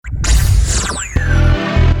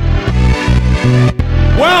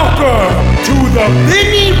Welcome to the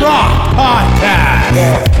Vinny Rock Podcast.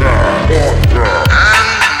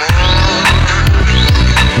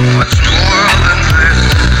 Much more than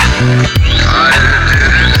this, I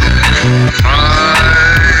did it my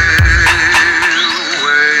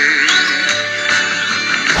way.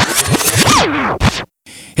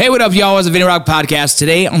 Hey, what up, y'all? It's the Vinny Rock Podcast.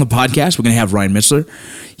 Today on the podcast, we're going to have Ryan Mitzler.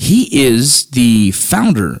 He is the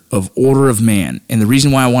founder of Order of Man, and the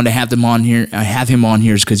reason why I wanted to have him on here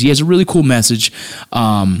is because he has a really cool message,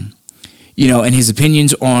 and his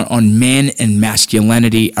opinions on men and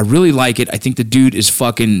masculinity. I really like it. I think the dude is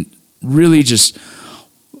fucking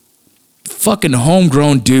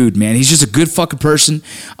homegrown dude, man. He's just a good fucking person.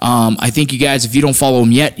 I think you guys, if you don't follow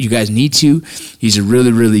him yet, you guys need to. He's a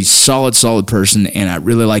really, really solid person, and I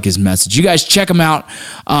really like his message. You guys check him out.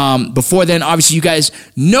 Before then, obviously, you guys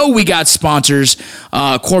know we got sponsors.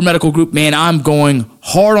 Core Medical Group, man, I'm going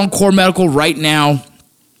hard on Core Medical right now.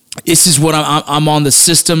 This is what I'm on the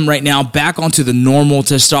system right now, back onto the normal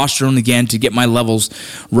testosterone again to get my levels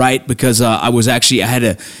right, because I had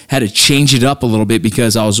to change it up a little bit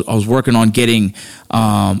because I was working on getting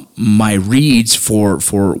my reads for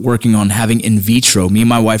working on having in vitro. Me and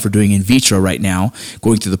my wife are doing in vitro right now,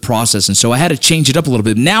 going through the process, and so I had to change it up a little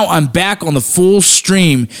bit. Now I'm back on the full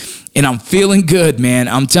stream. And I'm feeling good, man.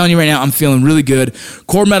 I'm telling you right now, I'm feeling really good.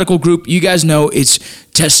 Core Medical Group, you guys know it's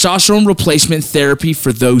testosterone replacement therapy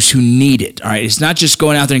for those who need it. All right, it's not just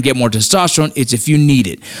going out there and get more testosterone. It's if you need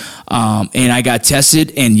it. And I got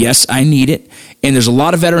tested, and yes, I need it. And there's a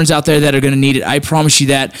lot of veterans out there that are going to need it. I promise you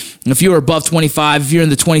that. If you're above 25, if you're in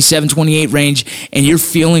the 27, 28 range, and you're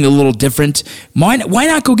feeling a little different, why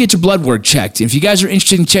not go get your blood work checked? If you guys are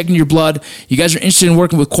interested in checking your blood, you guys are interested in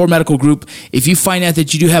working with Core Medical Group, if you find out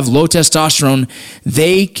that you do have low testosterone,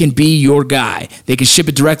 they can be your guy. They can ship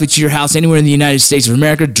it directly to your house anywhere in the United States of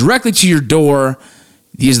America, directly to your door.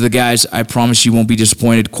 These are the guys. I promise you won't be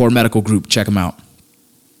disappointed. Core Medical Group. Check them out.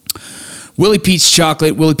 Willie Pete's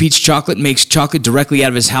Chocolate. Willie Pete's Chocolate makes chocolate directly out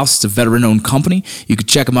of his house. It's a veteran-owned company. You can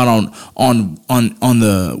check them out on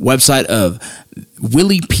the website of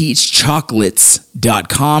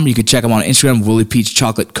WilliePete'sChocolates.com. You can check them on Instagram, Willie Pete's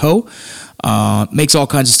Chocolate Co. Makes all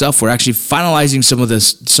kinds of stuff. We're actually finalizing some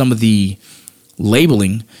of the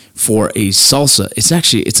labeling for a salsa.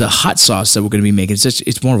 It's a hot sauce that we're going to be making.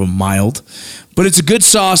 It's more of a mild, but it's a good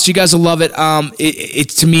sauce. You guys will love it.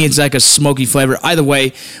 To me, it's like a smoky flavor either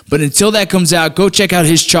way. But until that comes out, go check out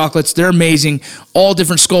his chocolates. They're amazing. All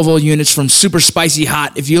different Scoville units, from super spicy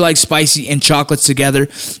hot. If you like spicy and chocolates together,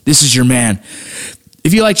 this is your man.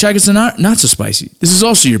 If you like chocolates and not so spicy, this is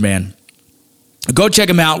also your man. Go check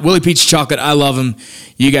him out. Willie Pete's Chocolate. I love him.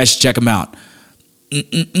 You guys should check him out.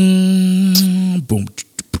 Boom.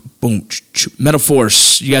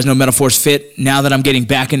 Metaforce. You guys know Metaforce Fit. Now that I'm getting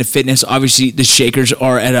back into fitness, obviously the shakers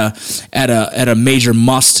are at a major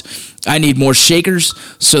must. I need more shakers,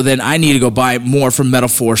 so then I need to go buy more from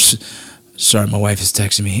Metaforce. Sorry, my wife is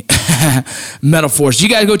texting me. Metaforce. You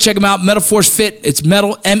guys go check them out. Metaforce Fit. It's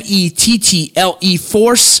metal, METTLE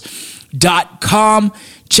force.com.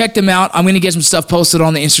 Check them out. I'm going to get some stuff posted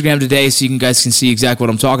on the Instagram today so you guys can see exactly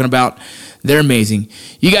what I'm talking about. They're amazing.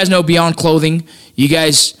 You guys know Beyond Clothing. You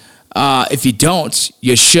guys, if you don't,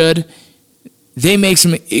 you should. They make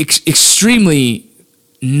some extremely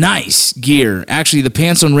nice gear. Actually, the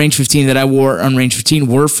pants on Range 15 that I wore on Range 15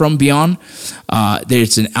 were from Beyond.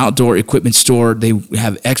 It's an outdoor equipment store. They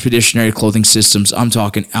have expeditionary clothing systems. I'm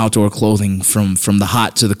talking outdoor clothing from the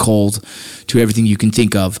hot to the cold to everything you can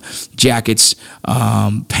think of. Jackets,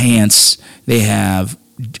 pants. They have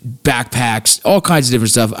backpacks, all kinds of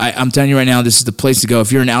different stuff. I'm telling you right now, this is the place to go.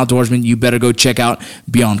 If you're an outdoorsman, you better go check out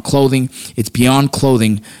Beyond Clothing. It's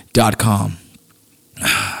beyondclothing.com.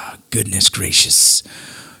 Goodness gracious.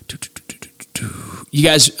 You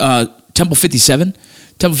guys, Temple 57.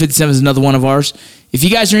 Temple 57 is another one of ours. If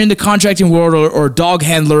you guys are in the contracting world or dog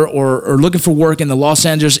handler or looking for work in the Los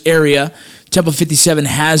Angeles area, Temple 57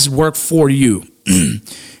 has work for you.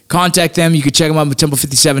 Contact them. You can check them out at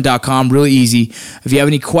temple57.com. Really easy. If you have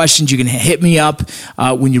any questions, you can hit me up.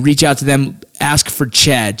 When you reach out to them, ask for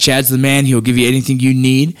Chad. Chad's the man. He'll give you anything you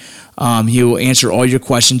need. He will answer all your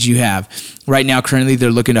questions you have. Right now, currently,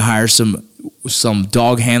 they're looking to hire some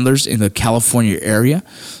dog handlers in the California area.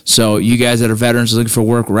 So you guys that are veterans looking for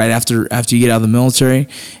work right after you get out of the military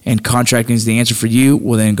and contracting is the answer for you,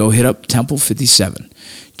 well, then go hit up Temple 57.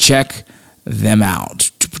 Check them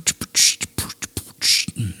out.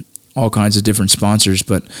 All kinds of different sponsors,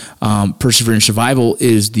 but Perseverance Survival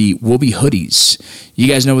is the Whoopee hoodies. You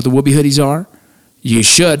guys know what the Whoopee hoodies are? You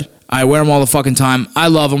should. I wear them all the fucking time. I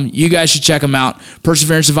love them. You guys should check them out.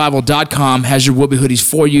 PerseveranceSurvival.com has your Whoopee hoodies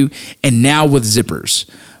for you, and now with zippers.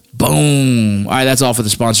 Boom. All right, that's all for the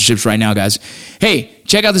sponsorships right now, guys. Hey,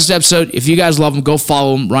 check out this episode. If you guys love him, go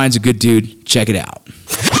follow him. Ryan's a good dude. Check it out.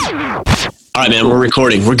 All right, man, we're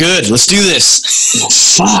recording. We're good. Let's do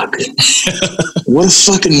this. Fuck. What a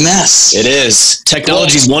fucking mess. It is.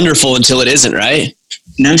 Technology's wonderful until it isn't, right?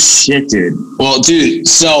 No shit, dude. Well, dude,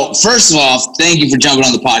 so first of all, thank you for jumping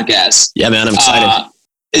on the podcast. Yeah, man, I'm excited.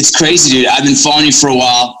 It's crazy, dude. I've been following you for a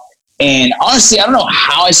while. And honestly, I don't know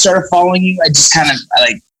how I started following you. I just kind of,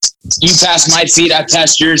 you passed my feed, I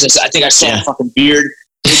passed yours. I think I saw a fucking beard.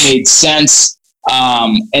 It made sense.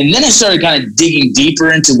 And then I started kind of digging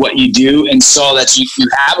deeper into what you do and saw that you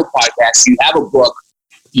have a podcast, you have a book,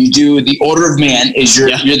 you do The Order of Man. You're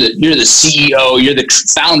the CEO, you're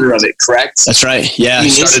the founder of it, correct? That's right. Yeah, I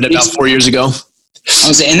started about 4 years ago. I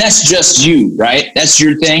was saying, and that's just you, right? That's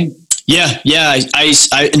your thing. Yeah.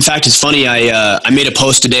 I in fact, it's funny. I made a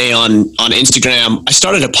post today on Instagram. I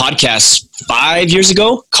started a podcast 5 years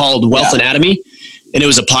ago called Wealth Anatomy, and it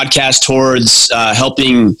was a podcast towards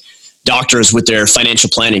helping doctors with their financial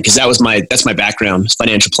planning, because that's my background, is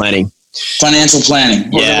financial planning. Financial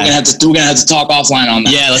planning. Yeah, we're gonna have to talk offline on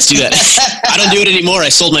that. Yeah, let's do that. I don't do it anymore. I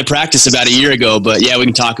sold my practice about a year ago, but yeah, we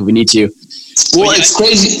can talk if we need to. Well, it's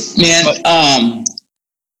crazy, man.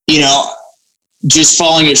 Just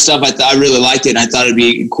following your stuff, I really liked it, and I thought it'd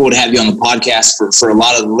be cool to have you on the podcast for a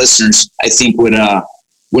lot of the listeners. I think would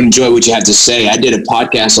enjoy what you have to say. I did a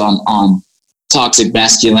podcast on toxic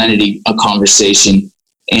masculinity, a conversation.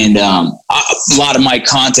 And a lot of my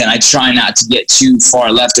content, I try not to get too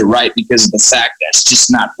far left or right because of the fact that's just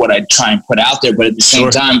not what I try and put out there. But at the same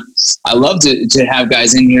time, I love to have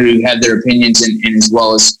guys in here who have their opinions and as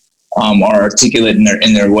well as are articulate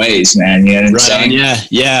in their ways, man. You know what I'm saying?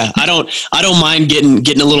 Yeah. I don't mind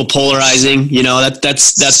getting a little polarizing. You know,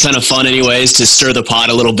 that's kind of fun, anyways, to stir the pot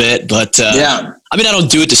a little bit. But I mean, I don't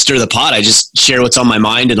do it to stir the pot. I just share what's on my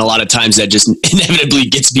mind, and a lot of times that just inevitably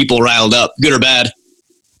gets people riled up, good or bad.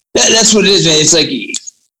 That's what it is, man. It's like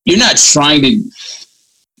you're not trying to.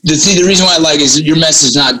 The reason why I like is your message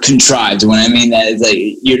is not contrived. When I mean that, it's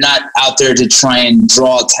like you're not out there to try and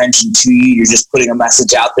draw attention to you. You're just putting a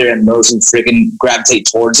message out there, and those who freaking gravitate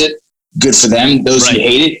towards it, good for them. Those who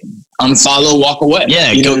hate it, unfollow, walk away.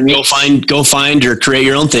 Yeah, you know what I mean? go find or create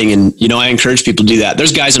your own thing. And I encourage people to do that.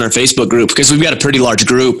 There's guys in our Facebook group, because we've got a pretty large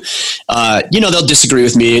group. They'll disagree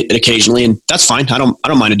with me occasionally, and that's fine. I don't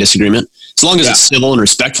mind a disagreement. As long as it's civil and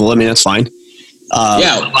respectful, I mean, that's fine. A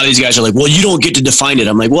lot of these guys are like, well, you don't get to define it.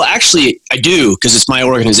 I'm like, well, actually I do, because it's my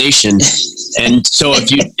organization. And so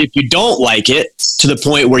if you don't like it to the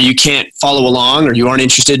point where you can't follow along, or you aren't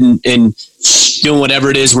interested in doing whatever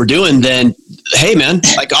it is we're doing, then hey, man,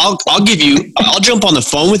 like I'll jump on the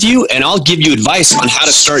phone with you, and I'll give you advice on how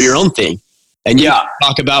to start your own thing. And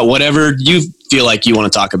talk about whatever you feel like you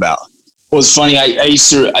want to talk about. Well, it's funny. I used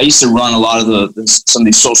to run a lot of some of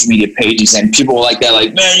these social media pages, and people were like that,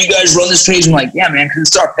 like, man, you guys run this page. I'm like, yeah, man, because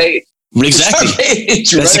it's our page. Exactly.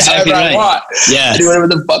 That's exactly right. I want. Yeah. I do whatever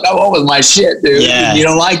the fuck I want with my shit, dude. Yeah. If you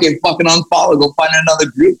don't like it, fucking unfollow. Go find another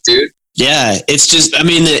group, dude. Yeah, it's just, I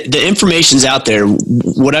mean, the information's out there.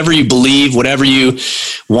 Whatever you believe, whatever you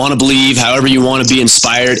want to believe, however you want to be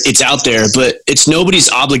inspired, it's out there. But it's nobody's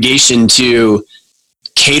obligation to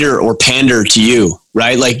cater or pander to you,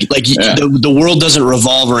 right? The world doesn't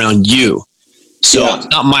revolve around you. So it's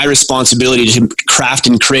not my responsibility to craft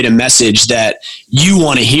and create a message that you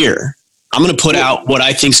want to hear. I'm going to put out what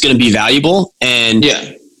I think is going to be valuable, and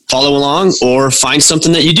follow along, or find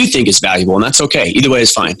something that you do think is valuable, and that's okay. Either way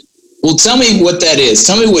is fine. Well, tell me what that is.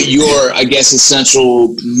 Tell me what your, I guess,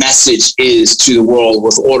 essential message is to the world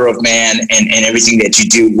with Order of Man and everything that you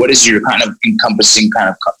do. What is your kind of encompassing kind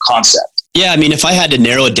of concept? Yeah, I mean, if I had to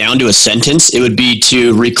narrow it down to a sentence, it would be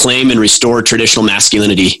to reclaim and restore traditional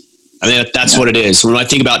masculinity. I mean, that's what it is. When I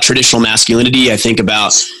think about traditional masculinity, I think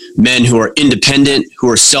about men who are independent, who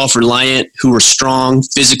are self-reliant, who are strong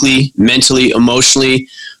physically, mentally, emotionally,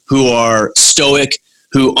 who are stoic,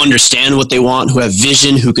 who understand what they want, who have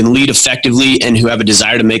vision, who can lead effectively, and who have a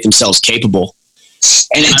desire to make themselves capable.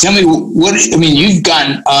 And tell me you've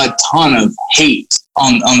gotten a ton of hate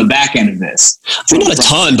on the back end of this. Not a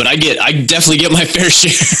ton, but I definitely get my fair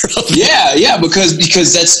share of it. Yeah, because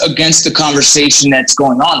that's against the conversation that's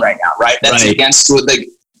going on right now, right? That's against what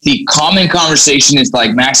the common conversation is,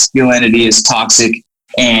 like masculinity is toxic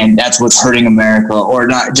and that's what's hurting America, or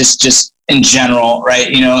not, just in general, right?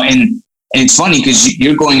 And it's funny because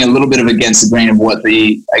you're going a little bit against the grain of what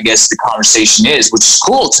the conversation is, which is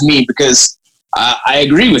cool to me because I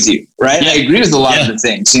agree with you, right? I agree with a lot of the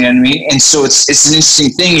things, you know what I mean? And so it's an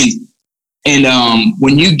interesting thing. And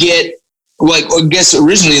when you get, like, I guess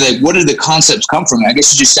originally, like, what did the concepts come from? I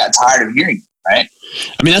guess you just got tired of hearing it, right?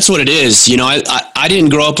 I mean, that's what it is. You know, I didn't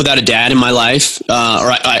grow up without a dad in my life, or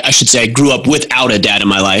I should say I grew up without a dad in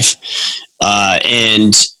my life.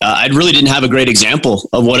 And I really didn't have a great example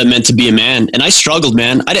of what it meant to be a man. And I struggled,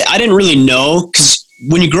 man. I didn't really know, because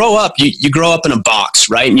when you grow up, you grow up in a box,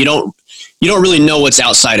 right? And you don't really know what's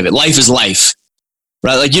outside of it. Life is life,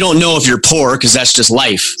 right? Like, you don't know if you're poor, because that's just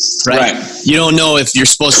life, right? You don't know if you're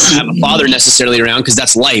supposed to have a father necessarily around, because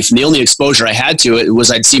that's life. And the only exposure I had to it was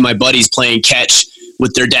I'd see my buddies playing catch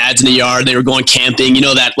with their dads in the yard. They were going camping, you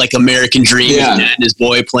know, that like American dream, his dad and his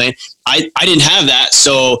boy playing. I didn't have that.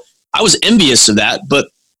 So I was envious of that, but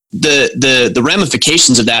the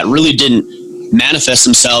ramifications of that really didn't manifest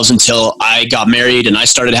themselves until I got married and I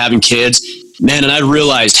started having kids, man. And I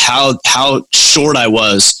realized how short I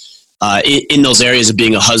was in those areas of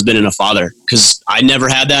being a husband and a father, because I never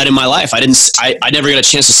had that in my life. I never got a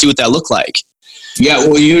chance to see what that looked like. Yeah.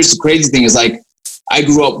 Well, here's the crazy thing is, like, I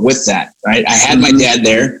grew up with that, right? I had my dad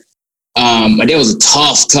there. My dad was a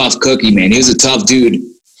tough cookie, man. He was a tough dude.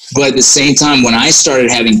 But at the same time, when I started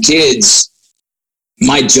having kids,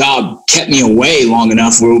 my job kept me away long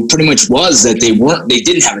enough where it pretty much was that they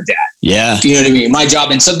didn't have a dad. Yeah. You know what I mean? My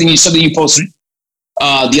job, and something you posted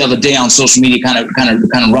the other day on social media kind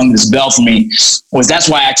of rung this bell for me, was that's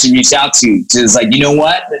why I actually reached out to you. It's like, you know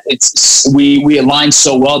what? We aligned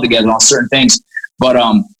so well together on certain things. But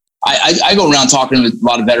I go around talking with a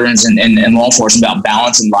lot of veterans and law enforcement about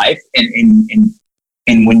balance in life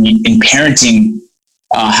and when you in parenting,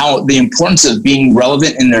 how the importance of being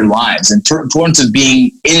relevant in their lives and importance of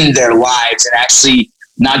being in their lives and actually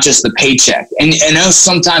not just the paycheck. And I know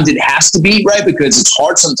sometimes it has to be, right, because it's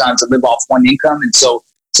hard sometimes to live off one income. And so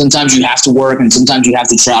sometimes you have to work and sometimes you have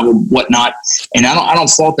to travel, whatnot. And I don't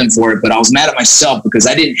fault them for it, but I was mad at myself because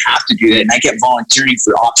I didn't have to do that. And I kept volunteering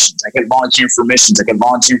for options. I kept volunteering for missions. I kept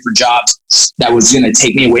volunteering for jobs that was going to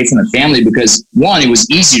take me away from the family because, one, it was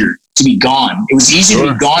easier to be gone. It was easier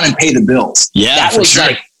to be gone and pay the bills. Yeah, that was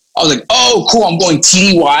like, I was like, oh, cool. I'm going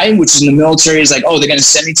TDY, which is in the military. Is like, oh, they're going to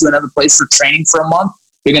send me to another place for training for a month.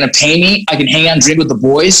 They're going to pay me. I can hang out and drink with the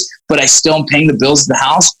boys, but I still am paying the bills of the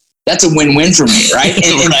house. That's a win-win for me, right?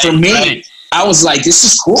 And for me, I was like, this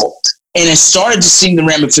is cool. And I started to see the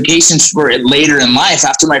ramifications for it later in life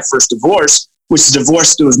after my first divorce, which is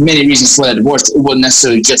divorce. There was many reasons for that divorce. It wasn't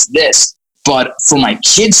necessarily just this, but for my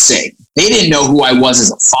kids' sake, they didn't know who I was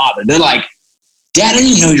as a father. They're like, Dad, I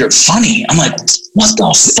didn't know you're funny. I'm like, what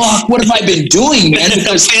the fuck? What have I been doing, man? Because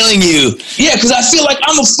I'm failing you. Yeah, because I feel like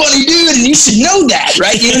I'm a funny dude and you should know that,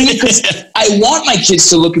 right? You know what I mean? Because I want my kids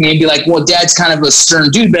to look at me and be like, well, Dad's kind of a stern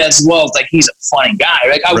dude, but as well as like he's a funny guy.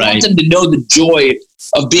 Right? I want them to know the joy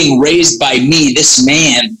of being raised by me, this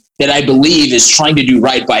man that I believe is trying to do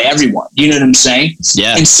right by everyone. You know what I'm saying?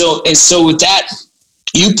 Yeah. And so with that,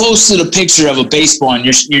 you posted a picture of a baseball and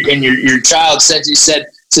your child said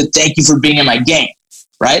thank you for being in my game,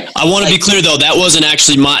 right? I want to be clear though, that wasn't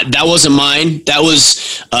actually that wasn't mine. That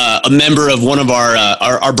was a member of one of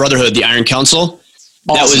our brotherhood, the Iron Council.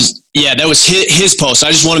 Awesome. That was his post.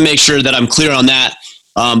 I just want to make sure that I'm clear on that.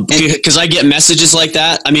 Because I get messages like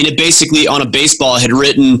that. I mean, it basically on a baseball had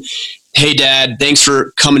written, "Hey Dad, thanks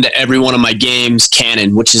for coming to every one of my games,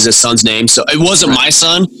 Cannon," which is his son's name. So it wasn't my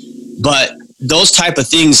son, but those type of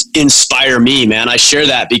things inspire me, man. I share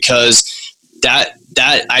that because that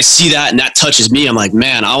I see that and that touches me. I'm like,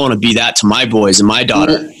 man, I want to be that to my boys and my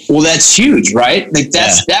daughter. Well, that's huge, right? Like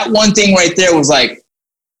that one thing right there was like,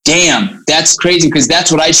 damn, that's crazy because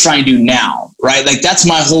that's what I try and do now, right? Like that's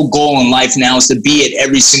my whole goal in life now is to be at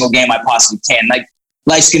every single game I possibly can. Like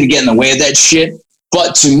life's going to get in the way of that shit.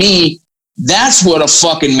 But to me, that's what a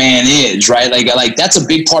fucking man is, right? Like that's a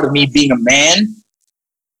big part of me being a man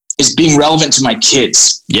is being relevant to my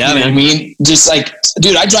kids. Yeah, you know what I mean? Just like,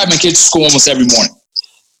 dude, I drive my kids to school almost every morning.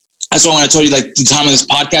 That's why when I told you like the time of this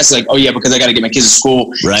podcast, like, oh yeah, because I got to get my kids to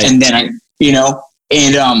school. Right. And then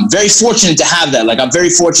very fortunate to have that. Like I'm very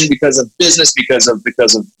fortunate because of business, because of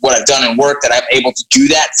what I've done in work that I'm able to do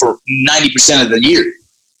that for 90% of the year.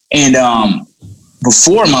 And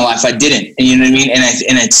before in my life, I didn't. And you know what I mean?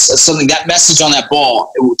 And it's something, that message on that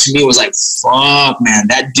ball, to me was like, fuck, man,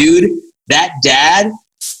 that dude, that dad,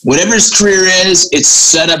 whatever his career is, it's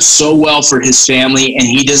set up so well for his family, and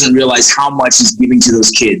he doesn't realize how much he's giving to those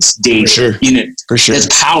kids daily. For sure. You know, for sure. There's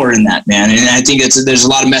power in that, man. And I think there's a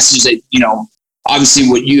lot of messages that, you know, obviously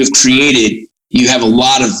what you have created, you have a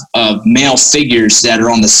lot of male figures that are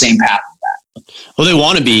on the same path with that. Well, they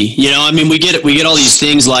want to be, you know, I mean, we get all these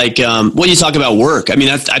things like, when you talk about work, I mean,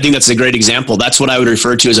 I think that's a great example. That's what I would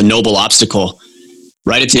refer to as a noble obstacle.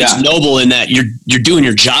 Right. It's noble in that you're doing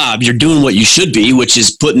your job. You're doing what you should be, which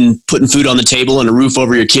is putting food on the table and a roof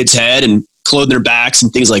over your kid's head and clothing their backs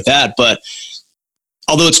and things like that. But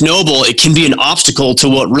although it's noble, it can be an obstacle to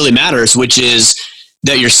what really matters, which is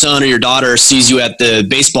that your son or your daughter sees you at the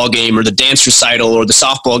baseball game or the dance recital or the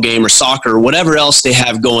softball game or soccer or whatever else they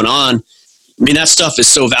have going on. I mean, that stuff is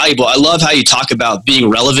so valuable. I love how you talk about being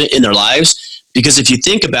relevant in their lives, because if you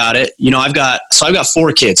think about it, you know, I've got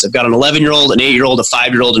 4 kids. I've got an 11-year-old, an 8-year-old, a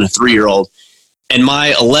 5-year-old, and a 3-year-old. And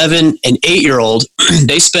my 11 and 8-year-old,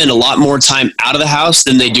 they spend a lot more time out of the house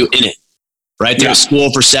than they do in it. Right? They're at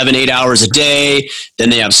school for 7-8 hours a day.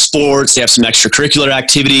 Then they have sports. They have some extracurricular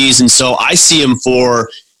activities. And so I see them for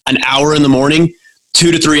an hour in the morning,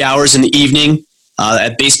 2 to 3 hours in the evening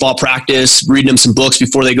at baseball practice, reading them some books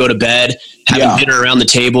before they go to bed, having dinner around the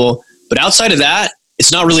table. But outside of that,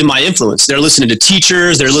 it's not really my influence. They're listening to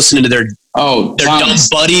teachers. They're listening to their dumb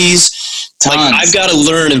buddies. Like, I've got to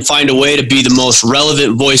learn and find a way to be the most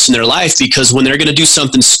relevant voice in their life, because when they're going to do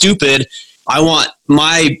something stupid, I want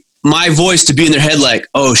my voice to be in their head like,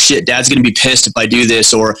 oh shit, dad's going to be pissed if I do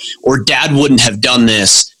this, or dad wouldn't have done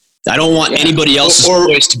this. I don't want anybody else's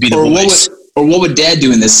voice to be the voice. What would dad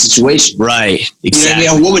do in this situation? Right. Exactly. You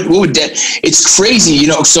know what I mean? What would dad, it's crazy, you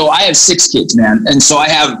know, so I have 6 kids, man. And so I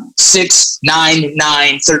have 6,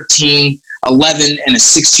 9, 13, 11, and a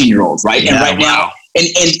 16-year-old, right? Yeah, and right now,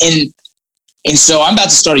 and so I'm about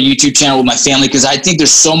to start a YouTube channel with my family, because I think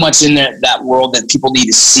there's so much in that world that people need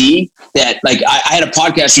to see. That, like, I had a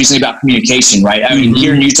podcast recently about communication, right? I mean,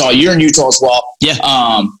 here in Utah, you're in Utah as well.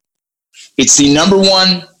 Yeah. It's the number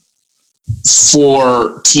 1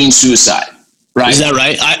 for teen suicide, right? Is that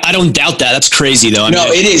right? I don't doubt that. That's crazy, though. No,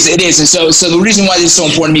 it is. And so the reason why this is so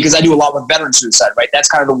important to me, because I do a lot with veteran suicide, right? That's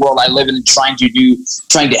kind of the world I live in, and trying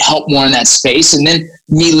to help more in that space. And then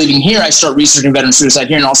me living here, I start researching veteran suicide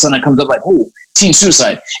here, and all of a sudden it comes up like, oh, teen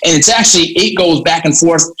suicide. And it's actually, it goes back and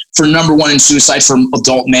forth for number 1 in suicide for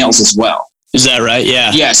adult males as well. Is that right?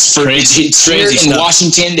 Yeah. Yes. For crazy here in stuff.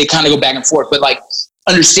 Washington, they kind of go back and forth. But, like,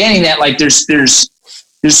 understanding that, like, there's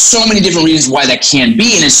so many different reasons why that can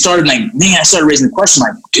be. And it started like, man, I started raising the question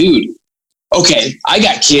like, dude, okay, I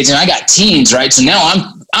got kids and I got teens, right? So now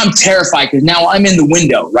I'm terrified, because now I'm in the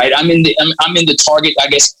window, right? I'm in the target, I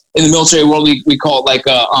guess, in the military world, we call it like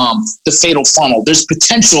the fatal funnel. There's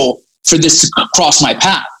potential for this to cross my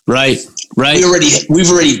path. Right. We've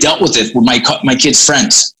already dealt with it with my kids'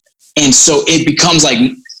 friends. And so it becomes like,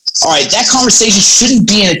 all right, that conversation shouldn't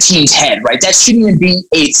be in a teen's head, right? That shouldn't even be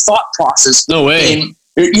a thought process. No way.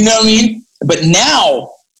 You know what I mean? But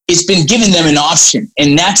now it's been given them an option,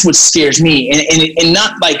 and that's what scares me. And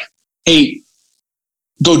not like, hey,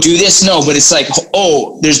 go do this. No, but it's like,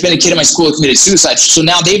 oh, there's been a kid in my school who committed suicide. So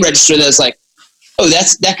now they register that as like, oh,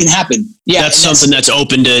 that can happen. Yeah. That's something that's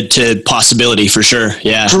open to possibility for sure.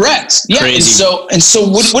 Yeah. Correct. Yeah. Crazy. And so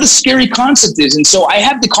what a scary concept is. And so I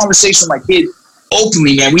have the conversation with my kid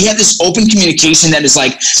openly, man. We have this open communication that is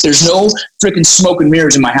like, there's no freaking smoke and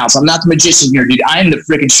mirrors in my house. I'm not the magician here, dude. I am the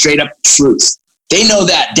freaking straight up truth. They know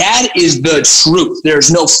that. Dad is the truth.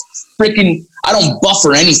 There's no freaking, I don't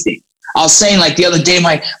buffer anything. I was saying, like, the other day,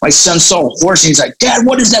 my son saw a horse and he's like, Dad,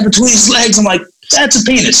 what is that between his legs? I'm like, that's a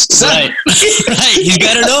penis. Right. Right. You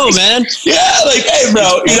gotta know, man. Yeah. Like, hey,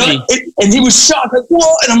 bro, you know, and he was shocked. Like,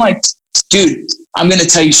 whoa. And I'm like, dude, I'm going to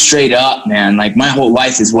tell you straight up, man, like, my whole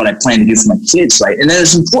life is what I plan to do for my kids, right? And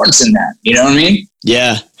there's importance in that. You know what I mean?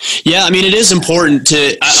 Yeah. Yeah. I mean, it is important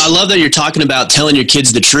I love that you're talking about telling your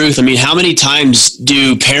kids the truth. I mean, how many times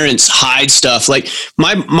do parents hide stuff? Like,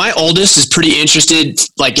 my oldest is pretty interested,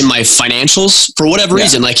 like, in my financials for whatever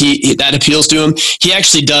reason. Like, he that appeals to him. He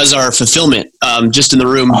actually does our fulfillment, just in the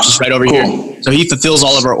room, just right over here. So he fulfills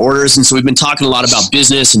all of our orders. And so we've been talking a lot about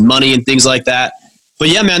business and money and things like that. But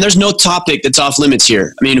yeah, man, there's no topic that's off limits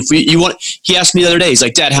here. I mean, he asked me the other day, he's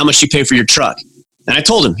like, Dad, how much do you pay for your truck? And I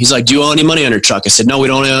told him, he's like, do you owe any money on your truck? I said, no, we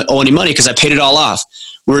don't owe any money because I paid it all off.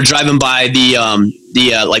 We were driving by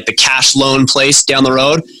the cash loan place down the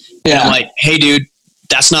road. Yeah. And I'm like, hey, dude,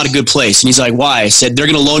 that's not a good place. And he's like, why? I said, they're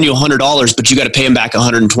going to loan you $100, but you got to pay them back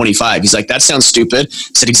 $125. He's like, that sounds stupid.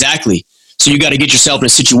 I said, exactly. So you got to get yourself in a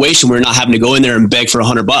situation where you're not having to go in there and beg for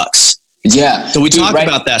 $100. Yeah. So we talk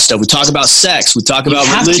about that stuff. We talk about sex. We talk about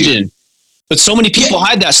religion. But so many people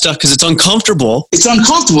hide that stuff because it's uncomfortable. It's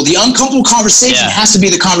uncomfortable. The uncomfortable conversation has to be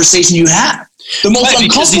the conversation you have. The most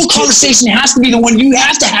uncomfortable conversation has to be the one you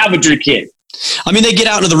have to have with your kid. I mean, they get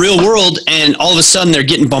out into the real world and all of a sudden they're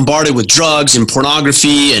getting bombarded with drugs and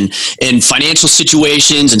pornography and financial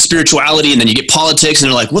situations and spirituality. And then you get politics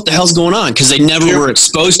and they're like, what the hell's going on? Because they never were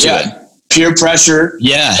exposed to it. Peer pressure.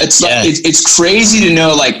 Yeah. It's like, it's crazy to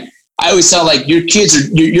know, like, I always tell, like, your kids are,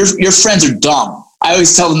 your friends are dumb. I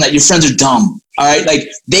always tell them that your friends are dumb. All right. Like,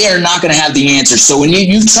 they are not going to have the answer. So when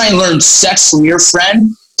you try and learn sex from your friend,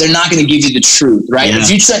 they're not going to give you the truth. Right. Yeah. If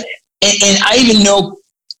you try, and I even know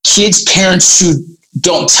kids' parents who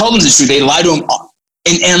don't tell them the truth. They lie to them.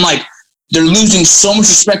 And like, they're losing so much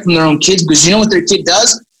respect from their own kids because you know what their kid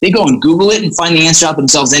does? They go and Google it and find the answer out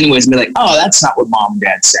themselves anyways and be like, oh, that's not what mom and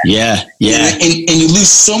dad said. Yeah. And you lose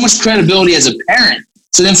so much credibility as a parent.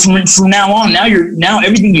 So then from now on, now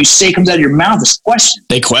everything you say comes out of your mouth is questioned.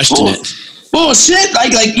 They question it. Bullshit.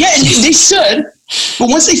 Like, yeah, and they should. But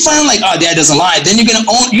once they find like, oh, dad doesn't lie, then you're gonna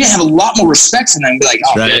have a lot more respect for them and be like,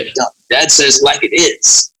 oh, right. Dad says like it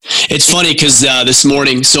is. It's funny because this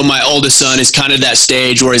morning, so my oldest son is kind of that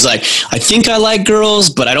stage where he's like, I think I like girls,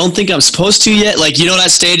 but I don't think I'm supposed to yet. Like, you know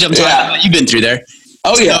that stage I'm talking about? You've been through there.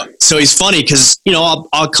 Oh, yeah. So he's funny because, you know,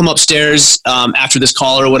 I'll come upstairs after this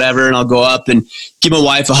call or whatever, and I'll go up and give my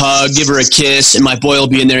wife a hug, give her a kiss, and my boy will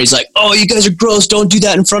be in there. He's like, oh, you guys are gross. Don't do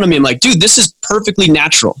that in front of me. I'm like, dude, this is perfectly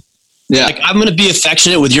natural. Yeah. Like, I'm going to be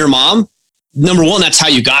affectionate with your mom. Number one, that's how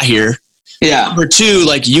you got here. Yeah. Number two,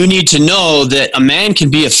 like, you need to know that a man can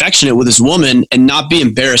be affectionate with his woman and not be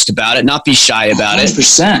embarrassed about it, not be shy about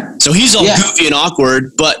 100%. it. So he's all goofy and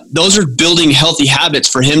awkward, but those are building healthy habits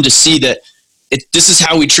for him to see that this is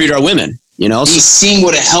how we treat our women. You know, he's seeing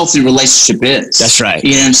what a healthy relationship is. That's right.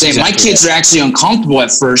 You know what I'm saying? Exactly. My kids are actually uncomfortable at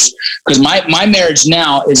first because my marriage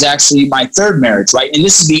now is actually my third marriage, right? And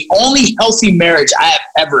this is the only healthy marriage I have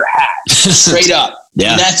ever had, straight up.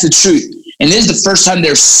 Yeah. And that's the truth. And this is the first time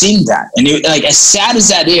they're seeing that. And like, as sad as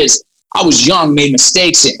that is, I was young, made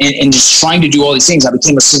mistakes, and just trying to do all these things. I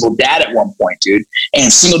became a single dad at one point, dude. And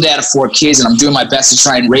a single dad of 4 kids, and I'm doing my best to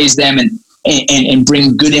try and raise them and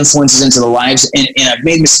bring good influences into their lives. And I've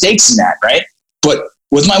made mistakes in that, right? But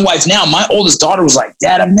with my wife now, my oldest daughter was like,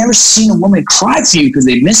 Dad, I've never seen a woman cry for you because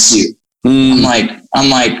they miss you. I'm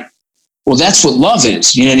like, well, that's what love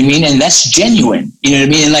is. You know what I mean? And that's genuine. You know what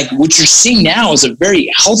I mean? And like, what you're seeing now is a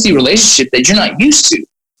very healthy relationship that you're not used to. You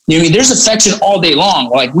know what I mean? There's affection all day long.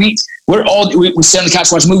 Like we sit on the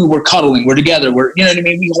couch, watch a movie, we're cuddling, we're together, you know what I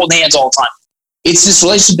mean? We hold hands all the time. It's this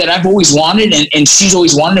relationship that I've always wanted and she's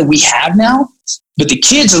always wanted and we have now. But the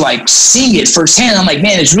kids are like seeing it firsthand. I'm like,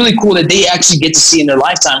 man, it's really cool that they actually get to see in their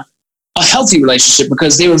lifetime a healthy relationship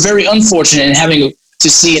because they were very unfortunate in having to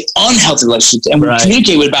see an unhealthy relationship. And we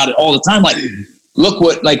communicate about it all the time. Like, look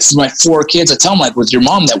what, like, for my 4 kids, I tell them, like, with your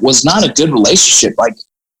mom, that was not a good relationship. Like,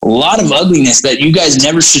 a lot of ugliness that you guys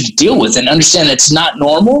never should deal with, and understand that's not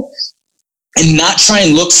normal, and not try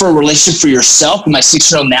and look for a relationship for yourself. And my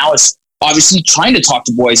 6-year-old now is obviously trying to talk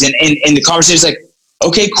to boys, and the conversation is like,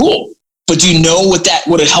 okay, cool. But do you know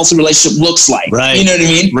what a healthy relationship looks like? Right. You know what I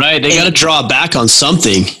mean? Right. They got to draw back on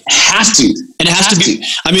something. Have to. And it has to be.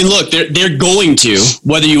 I mean, look, they're going to,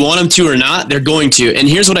 whether you want them to or not, they're going to. And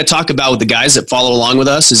here's what I talk about with the guys that follow along with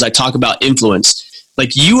us is I talk about influence.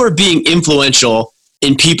 Like, you are being influential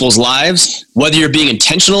in people's lives, whether you're being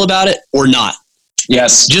intentional about it or not.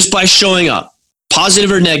 Yes. Just by showing up,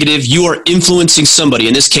 positive or negative, you are influencing somebody.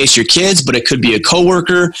 In this case, your kids, but it could be a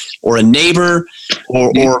coworker or a neighbor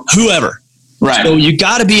or whoever. Right. So you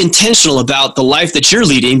got to be intentional about the life that you're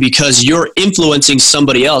leading because you're influencing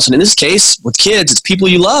somebody else. And in this case, with kids, it's people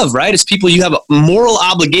you love, right? It's people you have a moral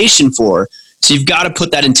obligation for. So you've got to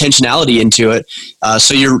put that intentionality into it.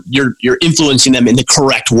 So you're influencing them in the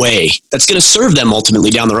correct way. That's going to serve them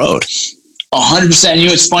ultimately down the road. 100%. You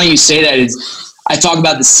know, it's funny you say that. Is I talk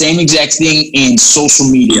about the same exact thing in social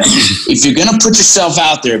media. If you're going to put yourself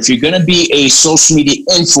out there, if you're going to be a social media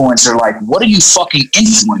influencer, like, what are you fucking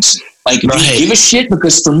influencing? Like, do you give a shit?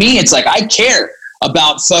 Because for me, it's like, I care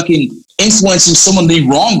about fucking influencing someone the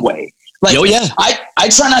wrong way. Like, I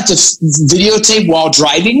try not to videotape while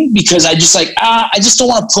driving because I just I just don't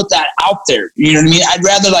want to put that out there. You know what I mean? I'd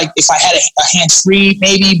rather, like, if I had a hands-free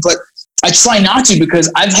maybe, but I try not to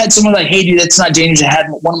because I've had someone like, hey, dude, that's not dangerous. I had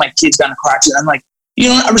one of my kids got in a car accident. I'm like, you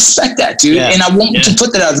know what? I respect that, dude. Yeah. And I want to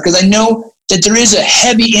put that out because I know that there is a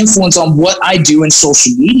heavy influence on what I do in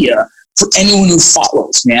social media for anyone who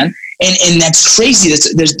follows, man. And that's crazy.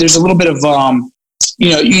 There's a little bit of,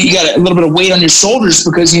 you got a little bit of weight on your shoulders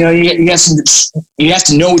because, you have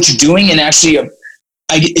to know what you're doing. And actually,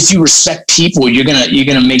 if you respect people, you're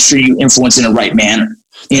gonna make sure you influence in the right manner.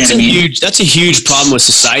 You know what I mean? That's a huge problem with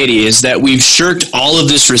society is that we've shirked all of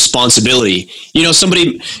this responsibility. You know,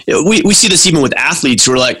 we see this even with athletes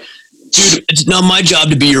who are like, dude, it's not my job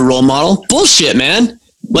to be your role model. Bullshit, man.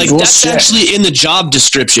 Like, that's actually in the job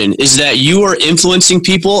description, is that you are influencing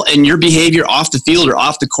people and your behavior off the field or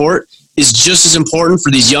off the court is just as important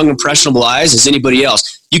for these young, impressionable eyes as anybody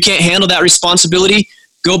else. You can't handle that responsibility,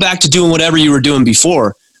 go back to doing whatever you were doing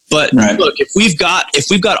before. But look, if we've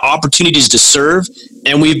got opportunities to serve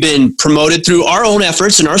and we've been promoted through our own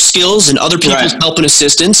efforts and our skills and other people's help and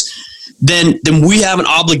assistance, then we have an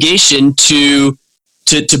obligation to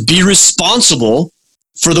be responsible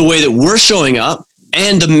for the way that we're showing up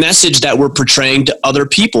and the message that we're portraying to other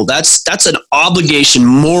people. That's an obligation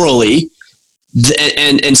morally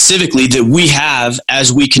and civically that we have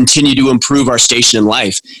as we continue to improve our station in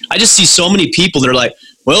life. I just see so many people that are like,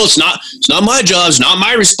 well, it's not my job. It's not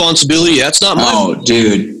my responsibility. That's not my. Oh,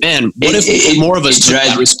 dude, man. What if more of us took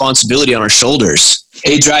that responsibility on our shoulders?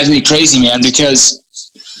 It drives me crazy, man, because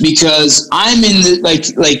I'm in the,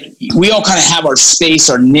 like we all kind of have our space,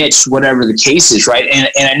 our niche, whatever the case is, right? And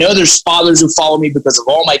I know there's fathers who follow me because of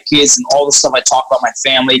all my kids and all the stuff I talk about my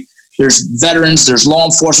family. There's veterans, there's law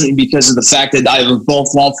enforcement because of the fact that I was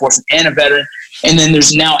both law enforcement and a veteran. And then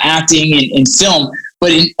there's now acting and film.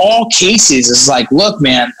 But in all cases, it's like, look,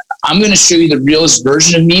 man, I'm going to show you the realest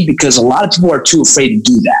version of me because a lot of people are too afraid to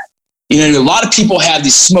do that. You know, a lot of people have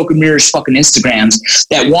these smoke and mirrors fucking Instagrams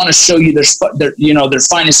that want to show you their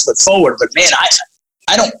finest foot forward. But man,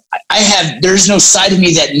 there's no side of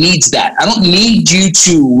me that needs that. I don't need you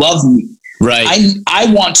to love me. Right.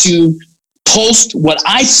 I want to post what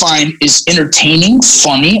I find is entertaining,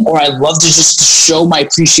 funny, or I love to just show my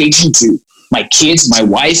appreciation to my kids, my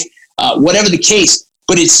wife, whatever the case.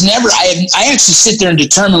 But it's never, I actually sit there and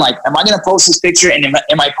determine, like, am I going to post this picture? And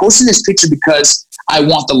am I posting this picture because I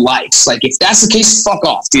want the likes? Like, if that's the case, fuck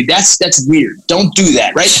off, dude. That's weird. Don't do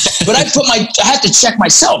that, right? But I have to check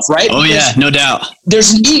myself, right? Oh, yeah, no doubt.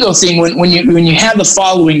 There's an ego thing when you have the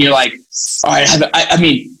following, you're like, all right, I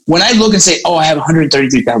mean, when I look and say, oh, I have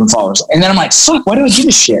 133,000 followers, and then I'm like, fuck, why do I give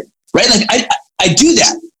a shit? Right? Like, I do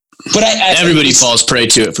that. But everybody falls prey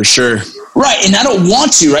to it for sure. Right. And I don't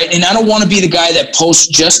want to, right? And I don't want to be the guy that posts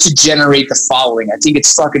just to generate the following. I think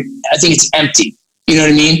it's empty. You know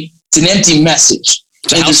what I mean? It's an empty message.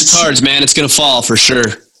 It's a house of cards, man. It's going to fall for sure.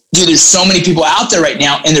 Dude, there's so many people out there right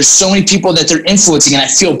now, and there's so many people that they're influencing, and I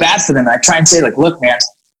feel bad for them. And I try and say, like, look, man,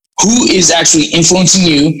 who is actually influencing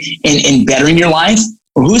you in bettering your life?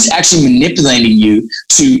 Or who's actually manipulating you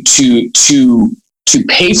to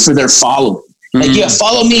pay for their following? Like, yeah,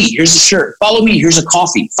 follow me. Here's a shirt. Follow me. Here's a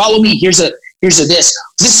coffee. Follow me. Here's a this,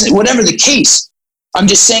 whatever the case. I'm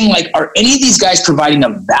just saying, like, are any of these guys providing a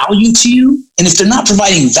value to you? And if they're not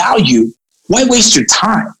providing value, why waste your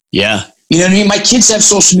time? Yeah. You know what I mean? My kids have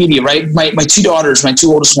social media, right? My two daughters, my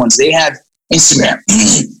two oldest ones, they have Instagram.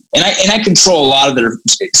 and I control a lot of their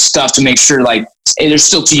stuff to make sure, like, hey, they're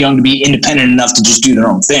still too young to be independent enough to just do their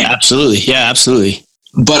own thing. Absolutely. Yeah, absolutely.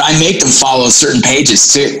 But I make them follow certain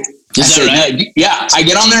pages too. Is that right? No, yeah, I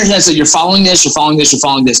get on there and I say, you're following this, you're following this, you're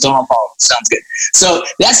following this. Don't unfollow. Sounds good. So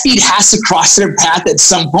that feed has to cross their path at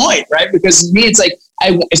some point, right? Because to me, it's like,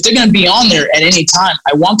 if they're going to be on there at any time,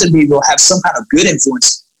 I want them to be able to have some kind of good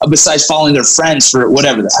influence besides following their friends for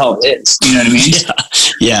whatever the hell it is. You know what I mean?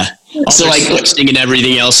 Yeah. So like texting and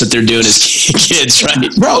everything else that they're doing as kids,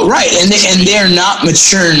 right? Bro, right. And they're not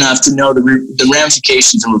mature enough to know the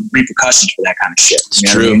ramifications and repercussions for that kind of shit. It's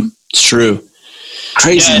true. It's true.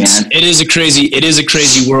 Crazy, man. It is a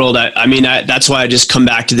crazy world. I mean, that's why I just come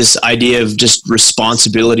back to this idea of just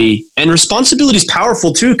responsibility, and responsibility is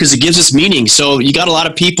powerful too, because it gives us meaning. So you got a lot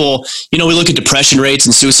of people, we look at depression rates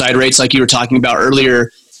and suicide rates, like you were talking about earlier.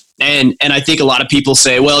 And I think a lot of people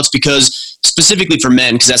say, well, it's because specifically for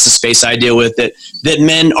men, because that's the space I deal with, that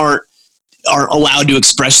men aren't allowed to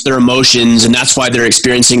express their emotions, and that's why they're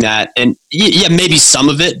experiencing that. And yeah, maybe some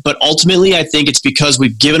of it, but ultimately I think it's because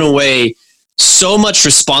we've given away so much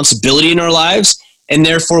responsibility in our lives, and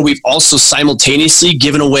therefore we've also simultaneously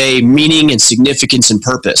given away meaning and significance and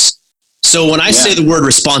purpose. So when I say the word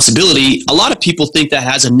responsibility, a lot of people think that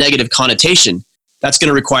has a negative connotation. That's going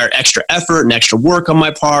to require extra effort and extra work on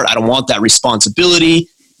my part. I don't want that responsibility.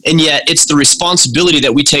 And yet it's the responsibility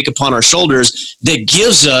that we take upon our shoulders that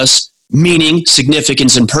gives us meaning,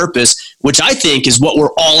 significance, and purpose, which I think is what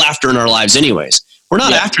we're all after in our lives anyways. We're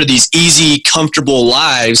not after these easy, comfortable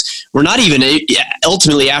lives. We're not even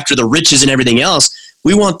ultimately after the riches and everything else.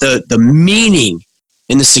 We want the meaning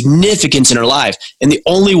and the significance in our life. And the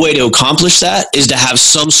only way to accomplish that is to have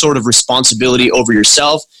some sort of responsibility over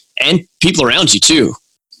yourself and people around you too.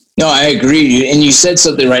 No, I agree. And you said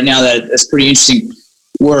something right now that's pretty interesting,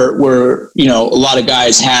 where a lot of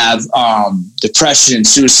guys have depression and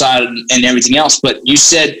suicide and everything else. But you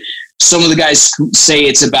said some of the guys say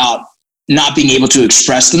it's about not being able to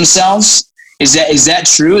express themselves. Is that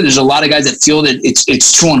true? There's a lot of guys that feel that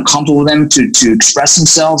it's too uncomfortable for them to express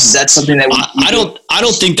themselves. Is that something that I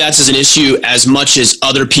don't think that's as an issue as much as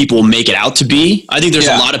other people make it out to be. I think there's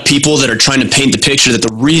a lot of people that are trying to paint the picture that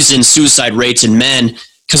the reason suicide rates in men,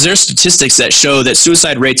 because there's statistics that show that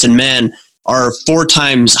suicide rates in men are 4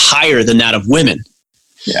 times higher than that of women.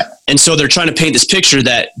 Yeah. And so they're trying to paint this picture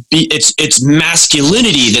that it's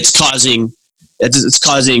masculinity that's causing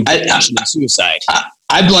depression and suicide.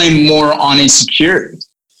 I blame more on insecurity.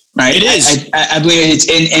 Right. It is. I believe it's,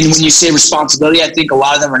 and when you say responsibility, I think a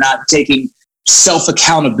lot of them are not taking self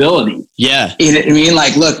accountability. Yeah. You know what I mean?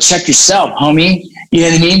 Like, look, check yourself, homie. You know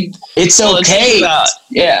what I mean? It's okay.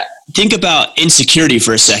 Think about insecurity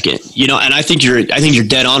for a second, you know, and I think you're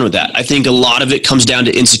dead on with that. I think a lot of it comes down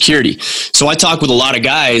to insecurity. So I talk with a lot of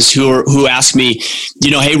guys who ask me,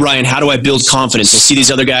 you know, hey Ryan, how do I build confidence? I see these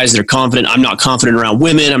other guys that are confident. I'm not confident around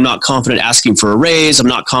women. I'm not confident asking for a raise. I'm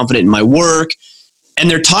not confident in my work. And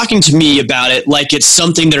they're talking to me about it like it's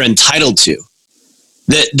something they're entitled to.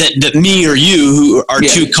 That me or you, who are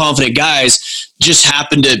two confident guys, just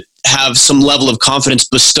happen to have some level of confidence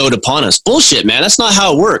bestowed upon us. Bullshit, man. That's not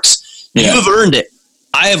how it works. You have earned it.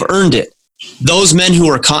 I have earned it. Those men who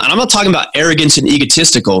are, and I'm not talking about arrogance and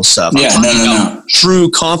egotistical stuff. I'm talking about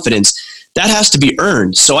true confidence. That has to be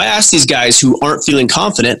earned. So I ask these guys who aren't feeling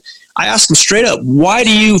confident, I ask them straight up, why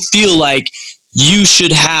do you feel like you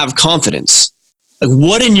should have confidence? Like,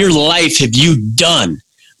 what in your life have you done?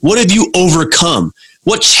 What have you overcome?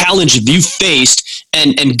 What challenge have you faced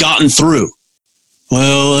and gotten through?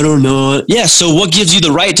 Well, I don't know. Yeah, so what gives you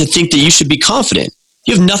the right to think that you should be confident?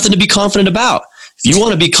 You have nothing to be confident about. If you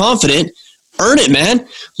want to be confident, earn it, man.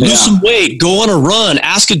 Lose some weight, go on a run,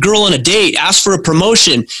 ask a girl on a date, ask for a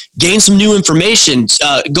promotion, gain some new information,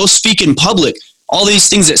 go speak in public. All these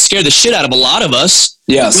things that scare the shit out of a lot of us.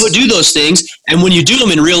 Yes. Go do those things. And when you do them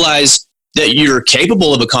and realize that you're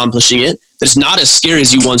capable of accomplishing it, that it's not as scary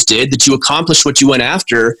as you once did, that you accomplished what you went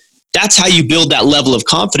after, that's how you build that level of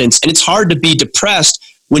confidence. And it's hard to be depressed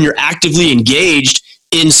when you're actively engaged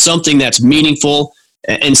in something that's meaningful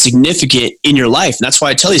and significant in your life. And that's why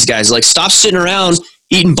I tell these guys, like, stop sitting around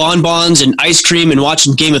eating bonbons and ice cream and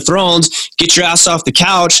watching Game of Thrones. Get your ass off the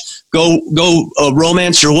couch. Go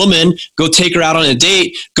romance your woman. Go take her out on a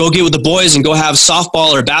date. Go get with the boys and go have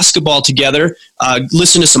softball or basketball together.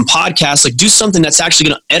 Listen to some podcasts. Like, do something that's actually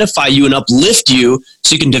going to edify you and uplift you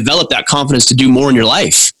so you can develop that confidence to do more in your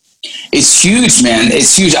life. It's huge, man.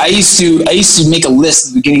 It's huge. I used to make a list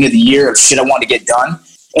at the beginning of the year of shit I want to get done.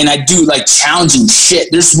 And I do like challenging shit.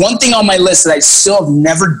 There's one thing on my list that I still have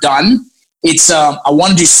never done. It's I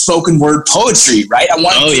want to do spoken word poetry, right? I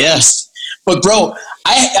want. Oh yes. But bro,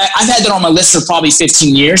 I've had that on my list for probably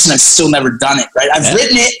 15 years, and I've still never done it. Right? I've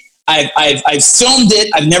written it. I've filmed it.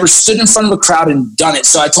 I've never stood in front of a crowd and done it.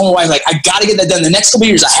 So I told my wife, like, I got to get that done. The next couple of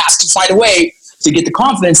years, I have to find a way to get the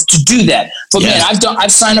confidence to do that. But man,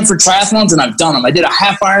 I've signed up for triathlons and I've done them. I did a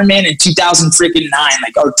half Ironman in 2009,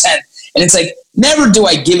 like, or 10. And it's like, never do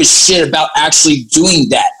I give a shit about actually doing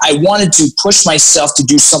that. I wanted to push myself to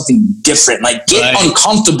do something different, like get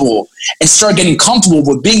uncomfortable and start getting comfortable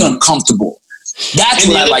with being uncomfortable. That's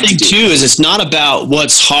what I like to do. Too is it's not about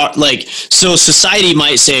what's hard. Like, so society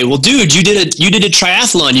might say, well, dude, you did a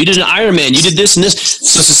triathlon, you did an Ironman, you did this and this.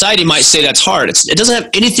 So society might say that's hard. It doesn't have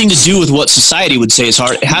anything to do with what society would say is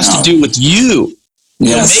hard. It has to do with you. Yes.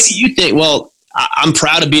 You know, maybe you think, well, I'm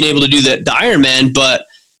proud of being able to do the Ironman, but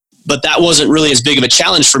that wasn't really as big of a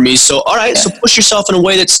challenge for me. So, all right, so push yourself in a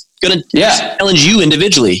way that's going to challenge you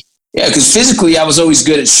individually. Yeah, because physically I was always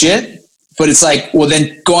good at shit. But it's like, well,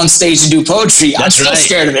 then go on stage and do poetry. I'm still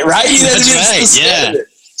scared of it, right? You know, that's right.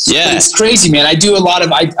 Yeah. But it's crazy, man. I do a lot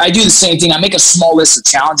of, I do the same thing. I make a small list of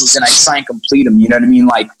challenges and I try and complete them. You know what I mean?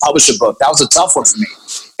 Like, publish a book. That was a tough one for me.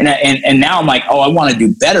 And now I'm like, oh, I want to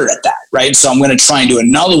do better at that, right? So I'm going to try and do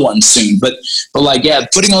another one soon. But like, yeah,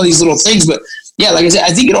 putting all these little things. But yeah, like I said,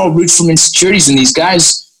 I think it all roots from insecurities, and these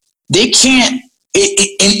guys, they can't.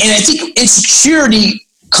 And I think insecurity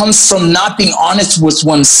comes from not being honest with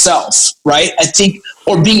oneself, right? I think,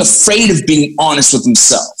 or being afraid of being honest with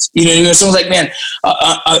themselves. You know what I mean? Someone's like, man,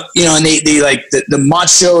 you know, and they like the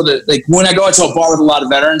macho, like when I go out to a bar with a lot of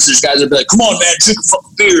veterans, there's guys that be like, come on, man, drink a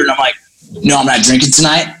fucking beer. And I'm like, no, I'm not drinking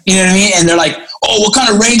tonight. You know what I mean? And they're like, oh, what kind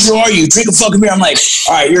of ranger are you? Drink a fucking beer. I'm like,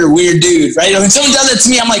 all right, you're a weird dude, right? When someone does that to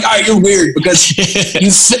me, I'm like, all right, you're weird, because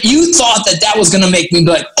you thought that was going to make me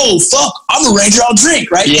be like, oh, fuck, I'm a ranger, I'll drink,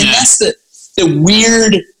 right? Yeah. And that's the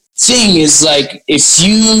weird thing is, like, if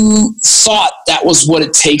you thought that was what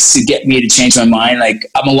it takes to get me to change my mind, like,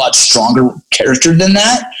 I'm a lot stronger character than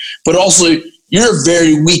that. But also, you're a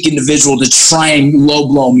very weak individual to try and low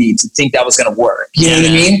blow me to think that was going to work. You know what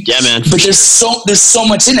I mean? Yeah, man. But there's so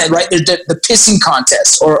much in it, right? There's the pissing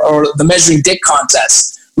contest or the measuring dick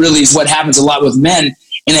contest really is what happens a lot with men.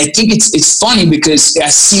 And I think it's funny because I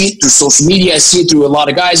see it through social media. I see it through a lot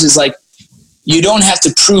of guys. Is like, you don't have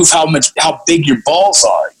to prove how big your balls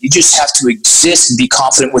are. You just have to exist and be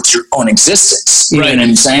confident with your own existence. You know what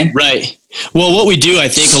I'm saying? Right. Well, what we do, I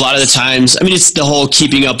think, a lot of the times, I mean, it's the whole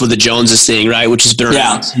keeping up with the Joneses thing, right? Which has been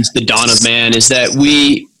around since the dawn of man, is that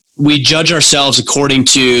we we judge ourselves according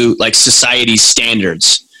to like society's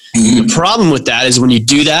standards. Mm-hmm. The problem with that is when you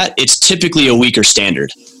do that, it's typically a weaker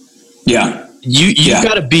standard. Yeah. You've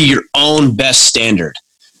got to be your own best standard.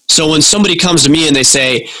 So when somebody comes to me and they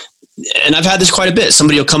say, and I've had this quite a bit,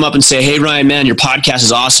 somebody will come up and say, hey, Ryan, man, your podcast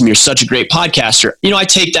is awesome. You're such a great podcaster. You know, I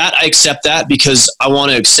take that. I accept that because I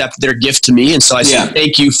want to accept their gift to me. And so I say,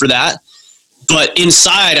 thank you for that. But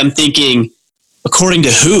inside I'm thinking, according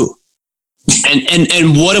to who?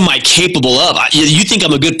 And what am I capable of? You think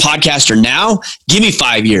I'm a good podcaster now? Give me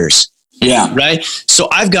 5 years. Yeah. Right. So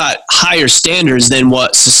I've got higher standards than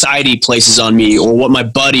what society places on me or what my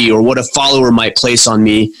buddy or what a follower might place on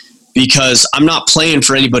me, because I'm not playing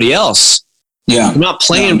for anybody else. Yeah. I'm not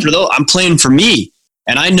playing for those. I'm playing for me.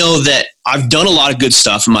 And I know that I've done a lot of good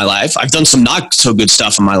stuff in my life. I've done some not so good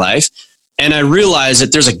stuff in my life. And I realize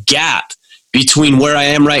that there's a gap between where I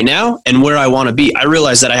am right now and where I want to be. I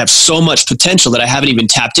realize that I have so much potential that I haven't even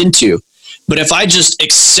tapped into. But if I just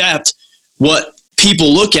accept what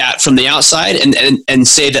people look at from the outside and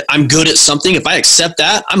say that I'm good at something, if I accept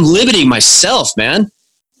that, I'm limiting myself, man.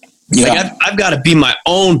 Yeah. Like I've got to be my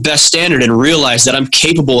own best standard and realize that I'm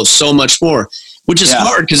capable of so much more, which is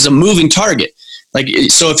hard because it's a moving target. Like,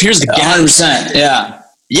 so if here's the gap, 100%. Yeah.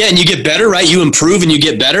 Yeah. And you get better, right? You improve and you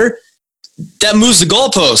get better. That moves the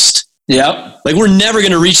goalpost. Yep. Like we're never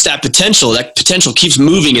going to reach that potential. That potential keeps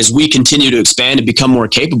moving as we continue to expand and become more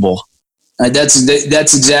capable. That's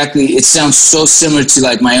exactly, it sounds so similar to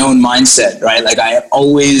like my own mindset, right? Like I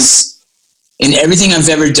always, in everything I've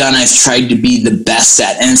ever done, I've tried to be the best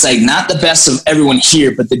at, and it's like not the best of everyone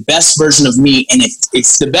here, but the best version of me. And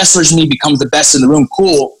if the best version of me becomes the best in the room,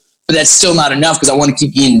 cool, but that's still not enough because I want to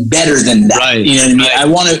keep being better than that. Right. You know what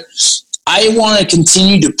I mean? I want to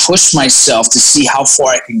continue to push myself to see how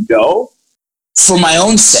far I can go for my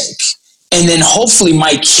own sake. And then hopefully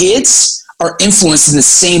my kids are influenced in the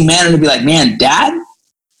same manner to be like, man, Dad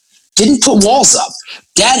didn't put walls up.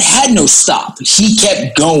 Dad had no stop. He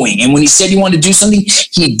kept going. And when he said he wanted to do something,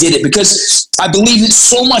 he did it. Because I believe it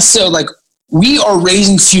so much so, like, we are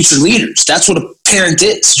raising future leaders. That's what a parent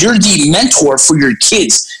is. You're the mentor for your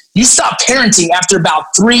kids. You stop parenting after about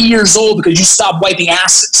 3 years old because you stop wiping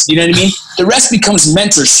asses. You know what I mean? The rest becomes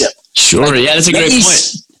mentorship. Sure. Like, yeah, that's a great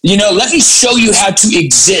point. You know, let me show you how to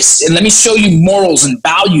exist, and let me show you morals and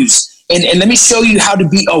values. And let me show you how to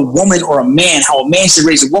be a woman or a man, how a man should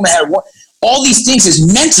raise a woman. All these things is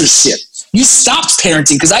mentorship. You stopped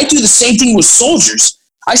parenting, because I do the same thing with soldiers.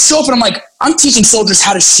 I show up and I'm like, I'm teaching soldiers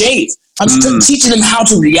how to shave. I'm teaching them how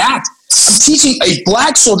to react. I'm teaching a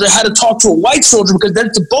black soldier how to talk to a white soldier, because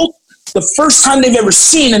they're both the first time they've ever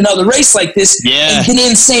seen another race like this and been in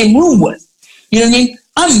the same room with. You know what I mean?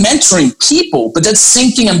 I'm mentoring people, but that's the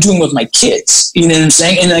same thing I'm doing with my kids. You know what I'm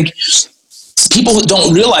saying? And like, people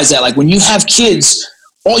don't realize that, like, when you have kids,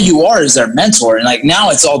 all you are is their mentor. And like, now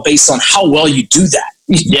it's all based on how well you do that.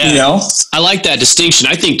 Yeah. You know? I like that distinction.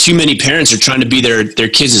 I think too many parents are trying to be their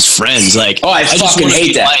kids' friends. Like, I fucking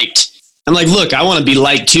hate that. Liked. I'm like, look, I want to be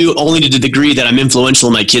liked too, only to the degree that I'm influential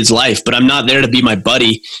in my kid's life, but I'm not there to be my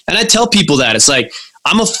buddy. And I tell people that it's like,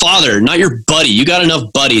 I'm a father, not your buddy. You got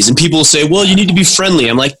enough buddies. And people will say, well, you need to be friendly.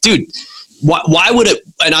 I'm like, dude, why would it,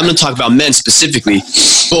 and I'm going to talk about men specifically,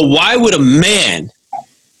 but why would a man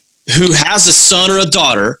who has a son or a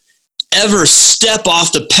daughter ever step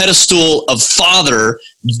off the pedestal of father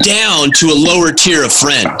down to a lower tier of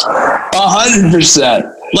friend?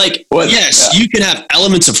 100%. Like, yes, you can have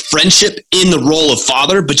elements of friendship in the role of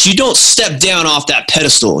father, but you don't step down off that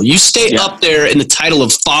pedestal. You stay up there in the title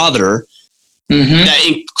of father.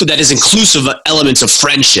 That is inclusive of elements of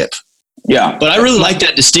friendship. Yeah. But I really like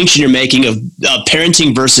that distinction you're making of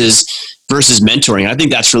parenting versus mentoring. I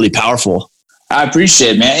think that's really powerful. I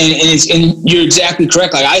appreciate it, man. And you're exactly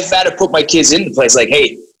correct. Like, I've had to put my kids into place. Like,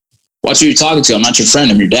 hey, watch who you're talking to. I'm not your friend.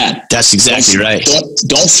 I'm your dad. That's exactly right.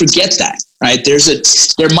 Don't forget that, right?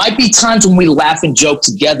 There might be times when we laugh and joke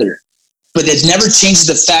together, but it never changes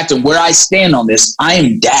the fact of where I stand on this. I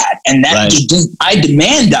am dad. And that I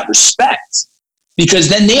demand that respect. Because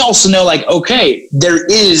then they also know, like, okay, there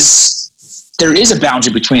is a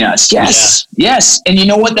boundary between us. Yes, yes. And you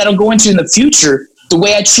know what? That'll go into in the future. The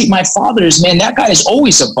way I treat my father is, man, that guy is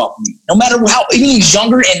always above me. No matter how, even he's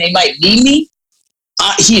younger and they might need me,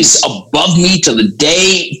 he is above me till the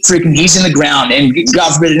day freaking he's in the ground. And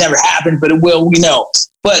God forbid it never happened, but it will, you know.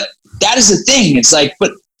 But that is the thing. It's like,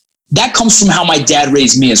 but that comes from how my dad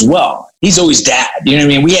raised me as well. He's always dad. You know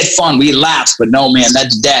what I mean? We had fun, we had laughs, but no, man,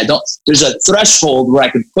 that's dad. There's a threshold where I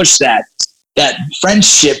can push that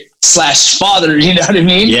friendship / father. You know what I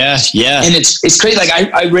mean? Yeah, yeah. And it's crazy.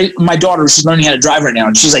 Like my daughter, she's learning how to drive right now,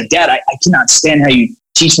 and she's like, Dad, I cannot stand how you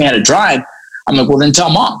teach me how to drive. I'm like, well, then tell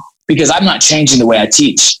mom, because I'm not changing the way I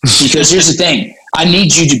teach. Because here's the thing. I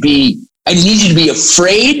need you to be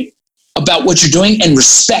afraid about what you're doing and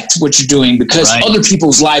respect what you're doing, because other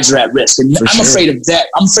people's lives are at risk. And afraid of that.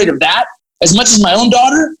 I'm afraid of that as much as my own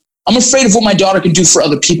daughter. I'm afraid of what my daughter can do for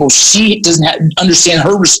other people. She doesn't understand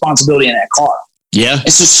her responsibility in that car. Yeah.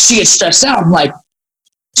 And so she gets stressed out. I'm like,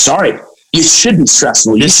 sorry, you should be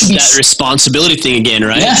stressful. This is that responsibility thing again,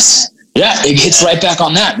 right? Yes. Yeah. It hits right back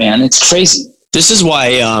on that, man. It's crazy. This is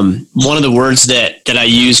why one of the words that I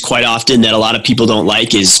use quite often that a lot of people don't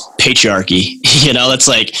like is patriarchy. You know, that's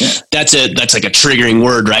like that's like a triggering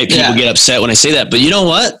word, right? People get upset when I say that. But you know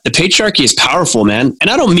what? The patriarchy is powerful, man. And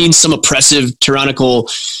I don't mean some oppressive, tyrannical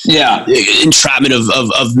entrapment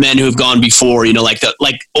of men who have gone before, you know, like a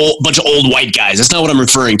bunch of old white guys. That's not what I'm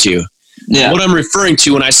referring to. Yeah. What I'm referring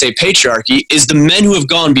to when I say patriarchy is the men who have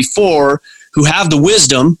gone before, who have the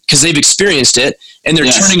wisdom because they've experienced it, and they're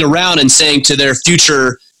turning around and saying to their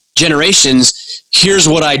future generations, here's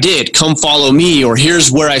what I did, come follow me, or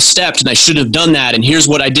here's where I stepped and I shouldn't have done that, and here's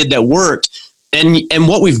what I did that worked. And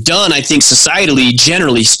what we've done, I think societally,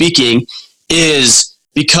 generally speaking, is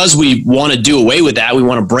because we want to do away with that, we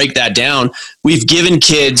want to break that down, we've given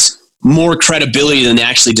kids more credibility than they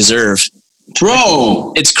actually deserve.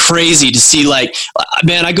 Bro, it's crazy to see. Like,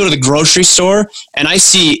 man, I go to the grocery store and I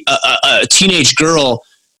see a teenage girl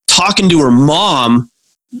talking to her mom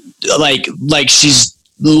like she's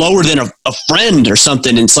lower than a friend or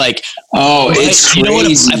something. And it's like, it's crazy. You know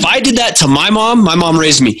what? If I did that to my mom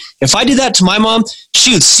raised me. If I did that to my mom,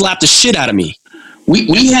 she would slap the shit out of me.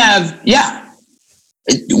 We have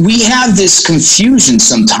this confusion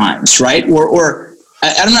sometimes, right? Or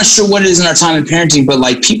I'm not sure what it is in our time in parenting, but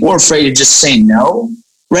like people are afraid to just say no,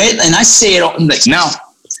 right? And I say it all, I'm like, no.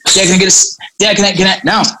 Dad, can I get a? Dad, can I?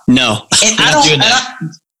 No. No. And I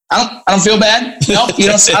don't feel bad. No,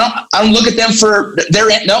 I don't look at them for their.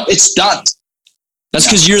 No, it's done. That's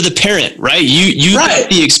because you're the parent, right? You got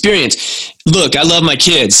the experience. Look, I love my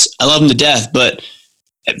kids. I love them to death, but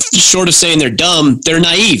short of saying they're dumb, they're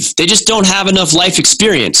naive. They just don't have enough life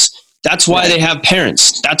experience. That's why they have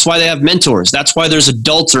parents. That's why they have mentors. That's why there's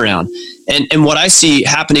adults around. And what I see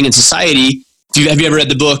happening in society, have you ever read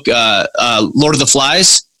the book, Lord of the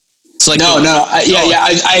Flies? It's like, I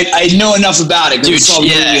know enough about it. Dude,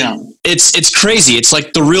 it's crazy. It's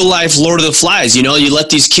like the real life Lord of the Flies. You know, you let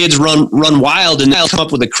these kids run wild and they'll come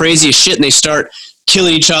up with the craziest shit and they start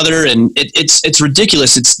killing each other, and it's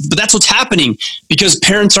ridiculous. But that's what's happening because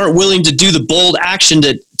parents aren't willing to do the bold action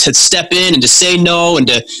to step in and to say no and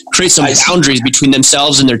to create some boundaries between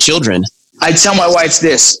themselves and their children. I tell my wife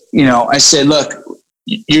this, I said, look,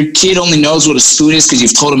 your kid only knows what a spoon is because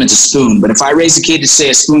you've told him it's a spoon. But if I raise a kid to say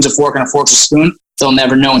a spoon's a fork and a fork's a spoon, they'll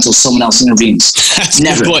never know until someone else intervenes.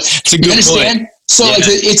 Never. It's a good point. So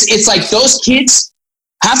it's like those kids.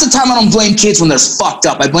 Half the time I don't blame kids when they're fucked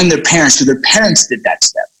up. I blame their parents because their parents did that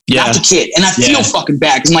to them, not the kid. And I feel fucking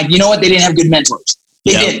bad because I'm like, you know what? They didn't have good mentors.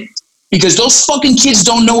 They didn't. Because those fucking kids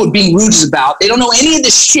don't know what being rude is about. They don't know any of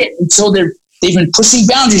this shit until they've been pushing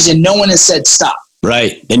boundaries and no one has said stop.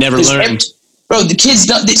 Right. They never learned. Bro, the kids,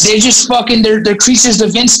 they're just fucking, they're creatures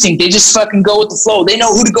of instinct. They just fucking go with the flow. They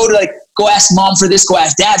know who to go to, like, go ask mom for this, go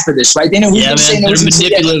ask dad for this, right? They know who's going to say no. They're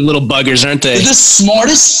manipulative little buggers, aren't they? They're the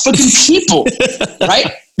smartest fucking people,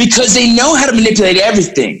 right? Because they know how to manipulate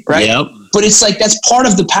everything, right? Yep. But it's like, that's part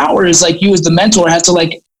of the power is like you as the mentor have to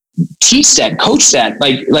like teach that, coach that,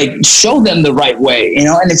 like show them the right way,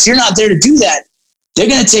 And if you're not there to do that, they're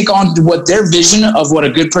going to take on what their vision of what a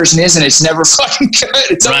good person is. And it's never fucking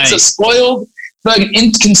good. It's always a spoiled, fucking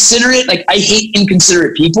inconsiderate. Like I hate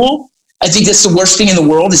inconsiderate people. I think that's the worst thing in the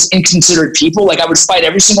world is inconsiderate people. Like I would fight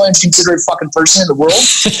every single inconsiderate fucking person in the world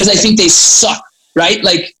because I think they suck, right?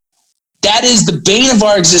 Like that is the bane of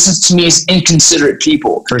our existence to me is inconsiderate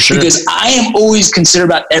people. For sure. Because I am always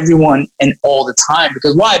considerate about everyone and all the time.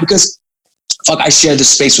 Because why? Because I share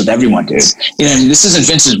this space with everyone, dude. This isn't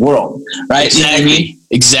Vince's world, right? Exactly. You know what I mean?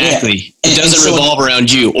 Exactly. Yeah. It doesn't revolve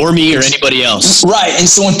around you or me or anybody else. Right. And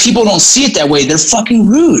so when people don't see it that way, they're fucking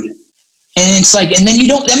rude. And it's like, and then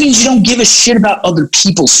that means you don't give a shit about other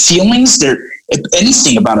people's feelings.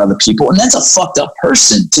 Anything about other people. And that's a fucked up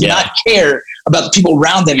person to not care about the people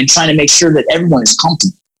around them and trying to make sure that everyone is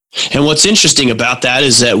comfortable. And what's interesting about that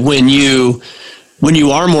is that when you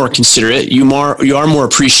are more considerate, you are more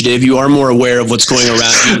appreciative, you are more aware of what's going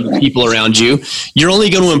around you, people around you, you're only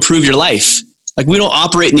going to improve your life. Like we don't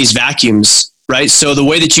operate in these vacuums, right? So the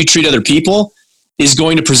way that you treat other people is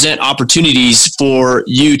going to present opportunities for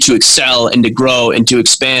you to excel and to grow and to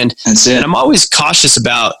expand. That's it. And I'm always cautious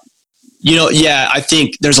about Yeah, I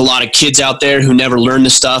think there's a lot of kids out there who never learn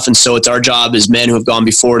this stuff. And so it's our job as men who have gone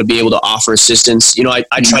before to be able to offer assistance.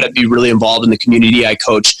 I try to be really involved in the community. I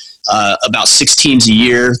coach about 6 teams a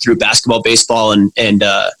year through basketball, baseball, and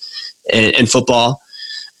football.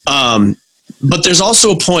 But there's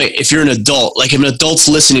also a point, if you're an adult, like if an adult's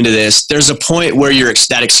listening to this, there's a point where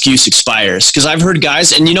that excuse expires. Because I've heard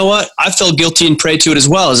guys, and you know what? I felt guilty and prey to it as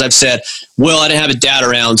well, as I've said, well, I didn't have a dad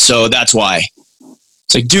around, so that's why.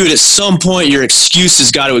 It's like, dude, at some point your excuse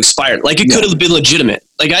has got to expire. Like it could have been legitimate.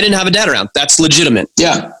 Like I didn't have a dad around. That's legitimate.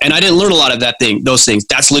 Yeah. And I didn't learn a lot of those things.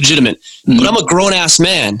 That's legitimate. Mm-hmm. But I'm a grown ass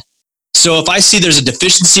man. So if I see there's a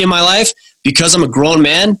deficiency in my life, because I'm a grown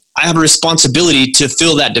man, I have a responsibility to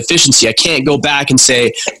fill that deficiency. I can't go back and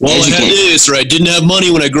say, well, I had this, or I didn't have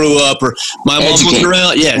money when I grew up, or my mom wasn't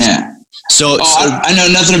around. Yeah. So I know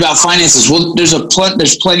nothing about finances. Well, there's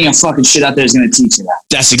plenty of fucking shit out there that's going to teach you that.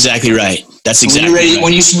 That's exactly right.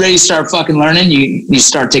 When you're ready to start fucking learning, you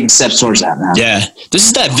start taking steps towards that, man. Yeah. This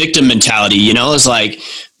is that victim mentality, It's like,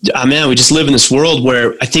 man, we just live in this world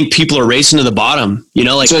where I think people are racing to the bottom,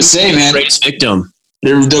 Like, that's what I say, man. Greatest victim.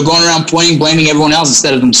 They're going around blaming everyone else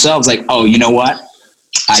instead of themselves. Like, oh, you know what?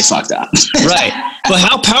 I fucked up. Right. But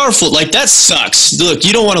how powerful, like that sucks. Look,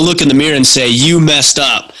 you don't want to look in the mirror and say you messed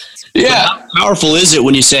up. Yeah. But how powerful is it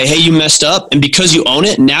when you say, hey, you messed up? And because you own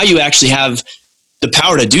it, now you actually have the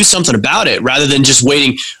power to do something about it rather than just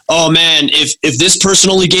waiting. Oh man, if this person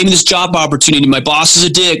only gave me this job opportunity, my boss is a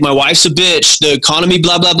dick, my wife's a bitch, the economy,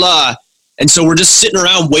 blah, blah, blah. And so we're just sitting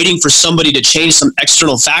around waiting for somebody to change some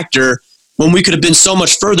external factor when we could have been so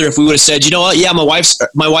much further if we would have said, you know what? Yeah, my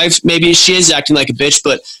wife, maybe she is acting like a bitch,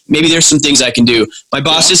 but maybe there's some things I can do. My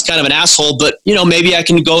boss is kind of an asshole, but maybe I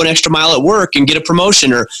can go an extra mile at work and get a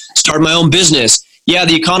promotion or start my own business. Yeah,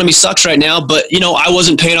 the economy sucks right now, but I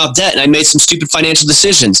wasn't paying off debt and I made some stupid financial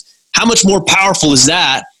decisions. How much more powerful is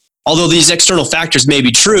that? Although these external factors may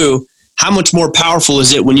be true, how much more powerful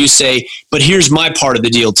is it when you say, but here's my part of the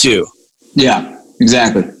deal too? Yeah,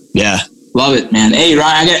 exactly. Yeah. Love it, man. Hey,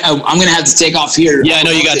 Ryan, I'm going to have to take off here. Yeah, I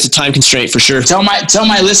know you got the time constraint for sure. Tell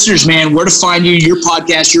my listeners, man, where to find you, your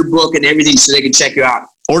podcast, your book, and everything so they can check you out.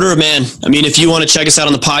 Order a Man. I mean, if you want to check us out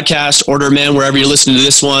on the podcast, Order a Man, wherever you're listening to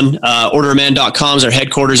this one. OrderAman.com is our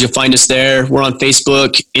headquarters. You'll find us there. We're on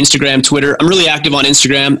Facebook, Instagram, Twitter. I'm really active on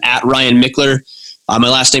Instagram at Ryan Michler. My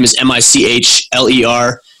last name is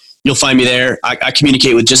Michler. You'll find me there. I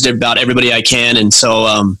communicate with just about everybody I can. And so,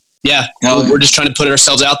 we're just trying to put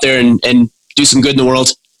ourselves out there and do some good in the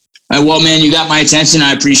world. Well, man, you got my attention.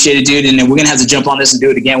 I appreciate it, dude. And we're going to have to jump on this and do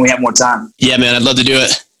it again. We have more time. Yeah, man. I'd love to do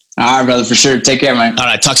it. All right, brother, for sure. Take care, man. All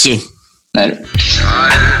right. Talk soon. Later.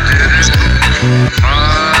 I did it.